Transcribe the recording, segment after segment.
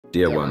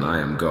Dear one, I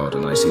am God,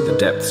 and I see the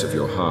depths of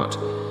your heart,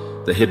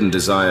 the hidden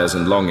desires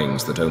and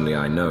longings that only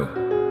I know.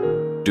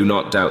 Do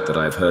not doubt that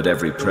I have heard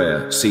every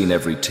prayer, seen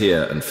every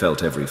tear, and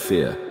felt every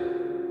fear.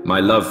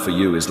 My love for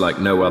you is like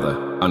no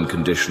other,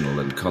 unconditional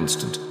and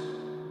constant.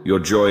 Your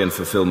joy and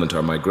fulfillment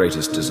are my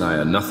greatest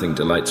desire. Nothing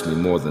delights me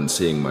more than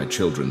seeing my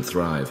children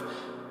thrive.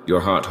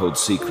 Your heart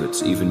holds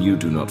secrets even you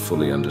do not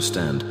fully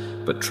understand,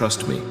 but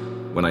trust me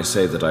when I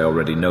say that I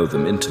already know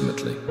them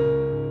intimately.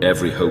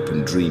 Every hope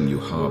and dream you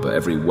harbor,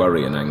 every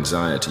worry and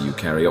anxiety you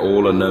carry,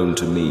 all are known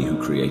to me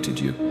who created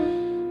you.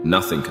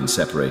 Nothing can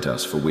separate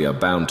us, for we are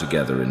bound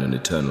together in an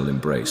eternal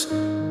embrace.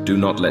 Do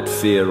not let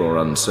fear or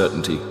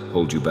uncertainty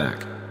hold you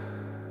back.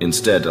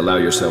 Instead, allow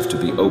yourself to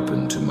be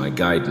open to my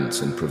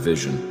guidance and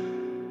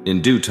provision.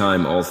 In due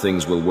time, all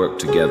things will work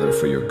together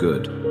for your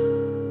good.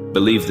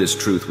 Believe this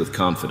truth with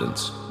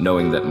confidence,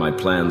 knowing that my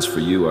plans for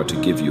you are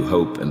to give you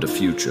hope and a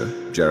future.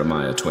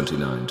 Jeremiah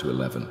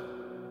 29:11.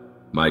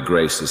 My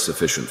grace is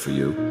sufficient for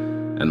you,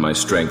 and my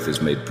strength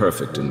is made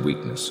perfect in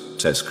weakness.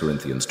 2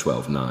 Corinthians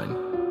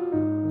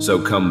 12:9. So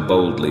come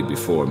boldly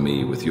before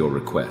me with your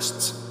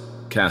requests,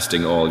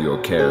 casting all your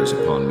cares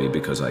upon me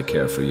because I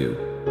care for you.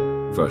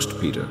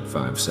 1 Peter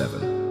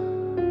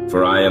 5:7.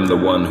 For I am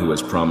the one who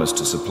has promised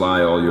to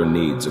supply all your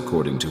needs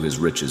according to his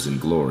riches in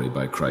glory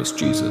by Christ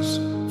Jesus.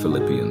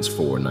 Philippians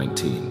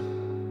 4:19.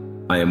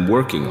 I am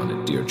working on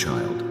it, dear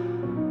child.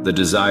 The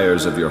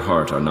desires of your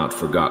heart are not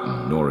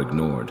forgotten nor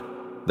ignored.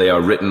 They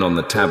are written on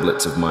the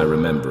tablets of my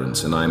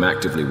remembrance, and I am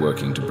actively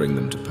working to bring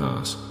them to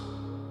pass.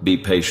 Be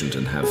patient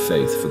and have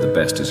faith, for the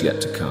best is yet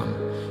to come.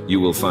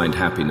 You will find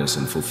happiness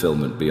and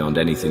fulfillment beyond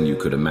anything you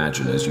could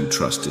imagine as you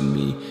trust in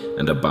me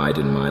and abide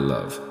in my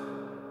love.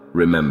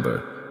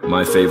 Remember,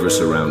 my favor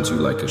surrounds you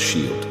like a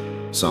shield.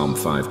 Psalm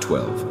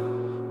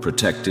 5:12,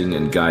 protecting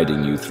and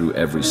guiding you through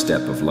every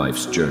step of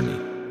life's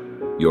journey.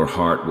 Your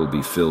heart will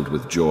be filled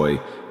with joy,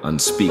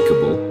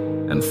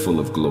 unspeakable and full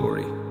of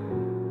glory.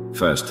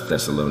 1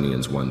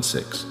 Thessalonians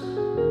 1:6.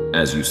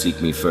 As you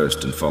seek me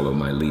first and follow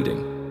my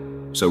leading.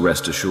 So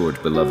rest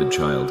assured, beloved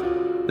child,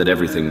 that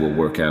everything will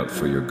work out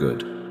for your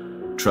good.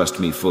 Trust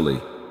me fully.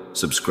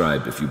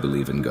 Subscribe if you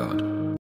believe in God.